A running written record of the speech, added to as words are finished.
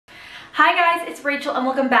Hi guys, it's Rachel and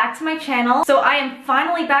welcome back to my channel. So I am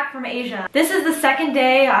finally back from Asia. This is the second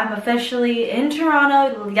day I'm officially in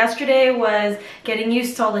Toronto. Yesterday was getting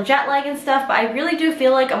used to all the jet lag and stuff, but I really do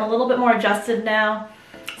feel like I'm a little bit more adjusted now.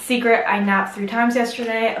 Secret, I napped 3 times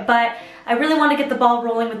yesterday, but I really want to get the ball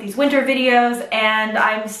rolling with these winter videos, and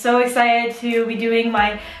I'm so excited to be doing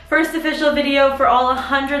my first official video for all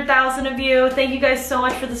 100,000 of you. Thank you guys so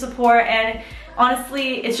much for the support, and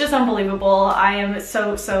honestly, it's just unbelievable. I am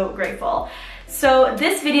so grateful. So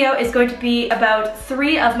this video is going to be about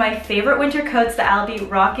 3 of my favorite winter coats that I'll be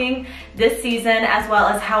rocking this season, as well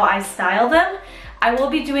as how I style them. I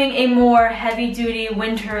will be doing a more heavy-duty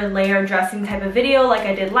winter layer dressing type of video like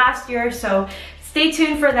I did last year, so stay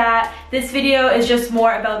tuned for that. This video is just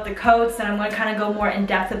more about the coats, and I'm going to kind of go more in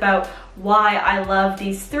depth about why I love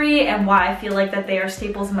these 3 and why I feel like that they are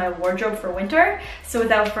staples in my wardrobe for winter. So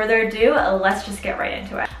without further ado, let's just get right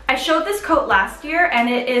into it. I showed this coat last year, and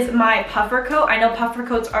it is my puffer coat. I know puffer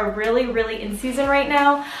coats are really in season right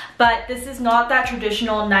now, but this is not that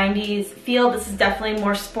traditional 90s feel. This is definitely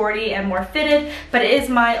more sporty and more fitted, but it is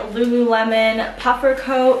my Lululemon puffer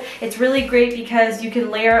coat. It's really great because you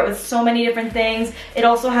can layer it with so many different things. It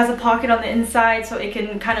also has a pocket on the inside, so it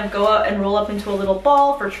can kind of go out and roll up into a little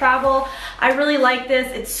ball for travel. I really like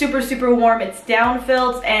this. It's super warm. It's down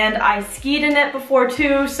filled, and I skied in it before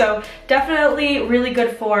too, so definitely really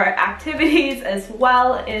good for activities as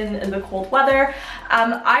well in the cold weather.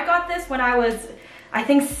 I got this when I was, I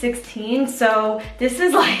think, 16, so this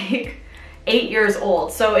is like 8 years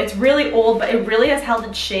old, so it's really old, but it really has held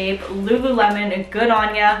its shape. Lululemon, good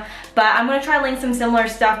on ya. But I'm gonna try laying some similar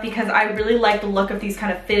stuff because I really like the look of these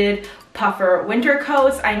kind of fitted puffer winter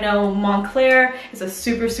coats. I know Montclair is a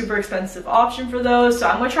super expensive option for those, so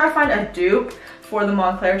I'm gonna try to find a dupe for the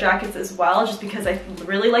Montclair jackets as well, just because I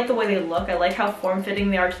really like the way they look. I like how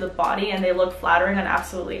form-fitting they are to the body, and they look flattering on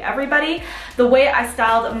absolutely everybody. The way I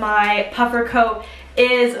styled my puffer coat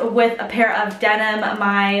is with a pair of denim,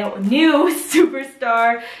 my new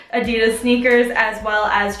superstar Adidas sneakers, as well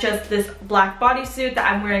as just this black bodysuit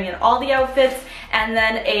that I'm wearing in all the outfits, and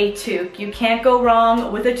then a toque. You can't go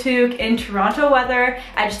wrong with a toque in Toronto weather.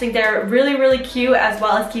 I just think they're really cute, as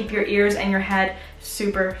well as keep your ears and your head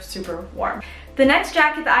super warm. The next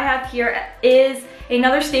jacket that I have here is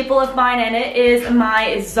another staple of mine, and it is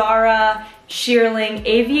my Zara SHEARLING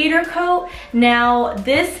AVIATOR coat. Now,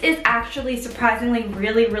 this is actually surprisingly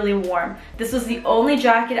really warm. This was the only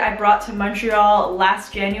jacket I brought to Montreal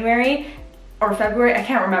last January or February, I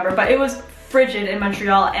can't remember, but it was frigid in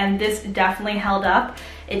Montreal, and this definitely held up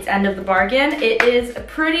its end of the bargain. It's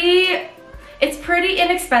pretty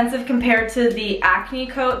inexpensive compared to the Acne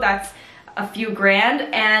coat that's a few grand,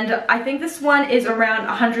 and I think this one is around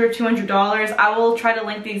 $100, $200. I will try to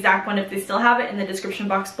link the exact one if they still have it in the description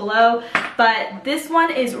box below, but this one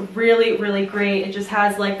is really great. It just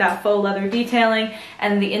has like that faux leather detailing,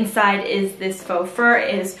 and the inside is this faux fur.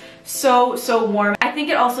 It is so warm. I think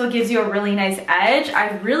it also gives you a really nice edge.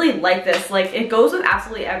 I really like this. Like, it goes with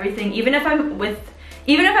absolutely everything. Even if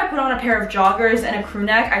I put on a pair of joggers and a crew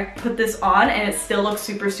neck, I put this on and it still looks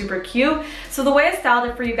super cute. So the way I styled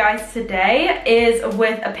it for you guys today is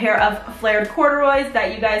with a pair of flared corduroys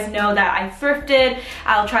that you guys know that I thrifted.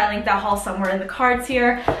 I'll try to link that haul somewhere in the cards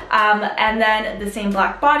here. And then the same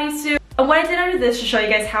black bodysuit. And what I did under this to show you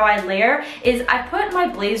guys how I layer is I put my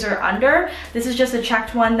blazer under. This is just a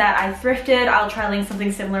checked one that I thrifted. I'll try to link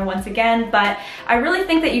something similar once again, but I really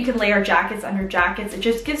think that you can layer jackets under jackets. It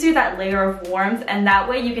just gives you that layer of warmth, and that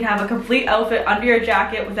way you can have a complete outfit under your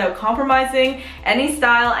jacket without compromising any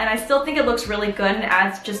style, and I still think it looks really good and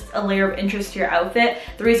adds just a layer of interest to your outfit.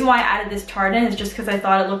 The reason why I added this tartan is just because I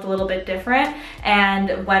thought it looked a little bit different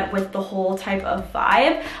and went with the whole type of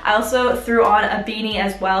vibe. I also threw on a beanie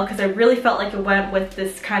as well because I really felt like it went with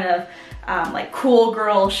this kind of like cool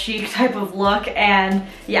girl chic type of look, and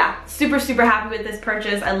yeah, super happy with this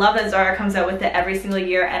purchase. I love that Zara comes out with it every single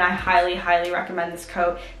year, and I highly recommend this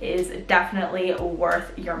coat. It is definitely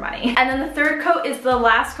worth your money. And then the third coat is the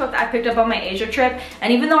last coat that I picked up on my Asia trip,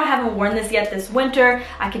 and even though I haven't worn this yet this winter,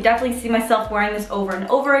 I could definitely see myself wearing this over and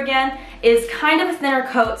over again. It's kind of a thinner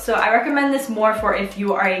coat, so I recommend this more for if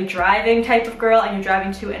you are a driving type of girl and you're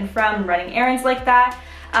driving to and from, running errands like that.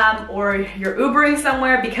 Or you're Ubering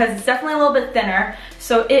somewhere, because it's definitely a little bit thinner.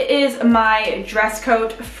 So it is my dress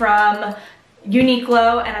coat from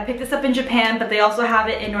Uniqlo, and I picked this up in Japan, but they also have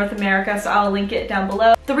it in North America, so I'll link it down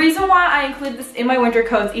below. The reason why I include this in my winter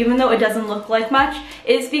coats, even though it doesn't look like much,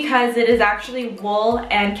 is because it is actually wool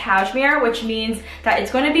and cashmere, which means that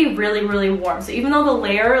it's going to be really, really warm. So even though the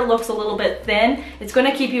layer looks a little bit thin, it's going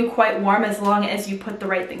to keep you quite warm as long as you put the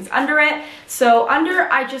right things under it. So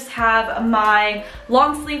under, I just have my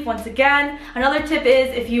long sleeve once again. Another tip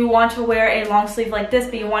is if you want to wear a long sleeve like this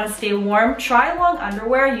but you want to stay warm, try long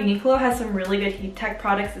underwear. Uniqlo has some really good heat tech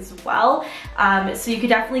products as well. So you could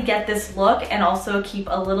definitely get this look and also keep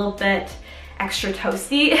a little bit extra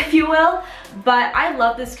toasty, if you will. But I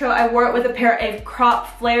love this coat. I wore it with a pair of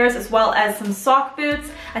crop flares as well as some sock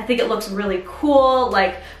boots. I think it looks really cool,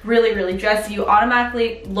 like really, really dressy. You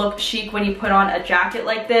automatically look chic when you put on a jacket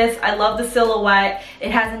like this. I love the silhouette.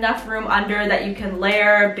 It has enough room under that you can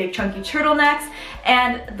layer big chunky turtlenecks.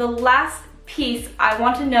 And the last piece, I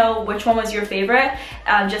want to know which one was your favorite,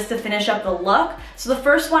 just to finish up the look. So the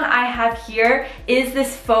first one I have here is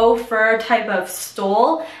this faux fur type of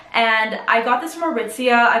stole, and I got this from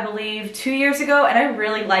Aritzia, I believe 2 years ago, and I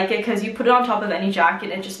really like it because you put it on top of any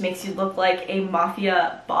jacket and it just makes you look like a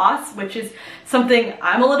mafia boss, which is something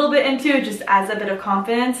I'm a little bit into. It just adds a bit of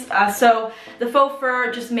confidence. So the faux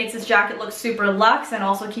fur just makes this jacket look super luxe and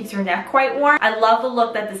also keeps your neck quite warm. I love the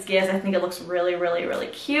look that this gives. I think it looks really, really, really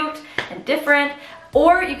cute and different.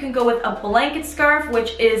 Or you can go with a blanket scarf,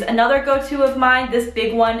 which is another go-to of mine. This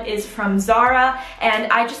big one is from Zara, and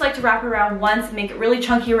I just like to wrap it around once, make it really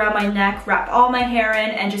chunky around my neck, wrap all my hair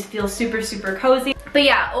in, and just feel super, super cozy. But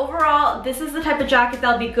yeah, overall, this is the type of jacket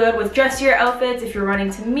that'll be good with dressier outfits if you're running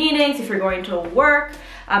to meetings, if you're going to work,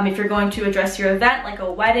 if you're going to a dressier event like a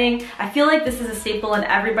wedding. I feel like this is a staple in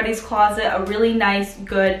everybody's closet, a really nice,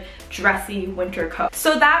 good, dressy winter coat.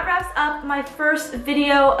 So that wraps up my first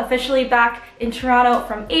video officially back in Toronto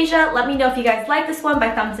from Asia. Let me know if you guys like this one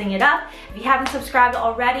by thumbsing it up. If you haven't subscribed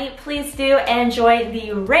already, please do, and enjoy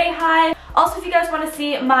the Ray High. Also, if you guys want to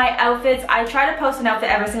see my outfits, I try to post an outfit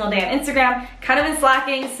every single day on Instagram. Kind of been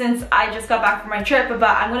slacking since I just got back from my trip, but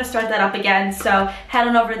I'm going to start that up again. So head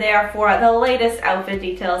on over there for the latest outfit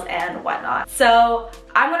details and whatnot. So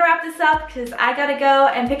I'm going to wrap this up because I got to go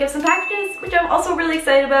and pick up some packages, which I'm also really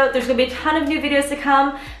excited about. There's going to be a ton of new videos to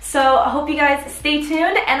come. So I hope you guys stay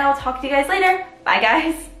tuned, and I'll talk to you guys later. Bye,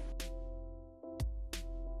 guys.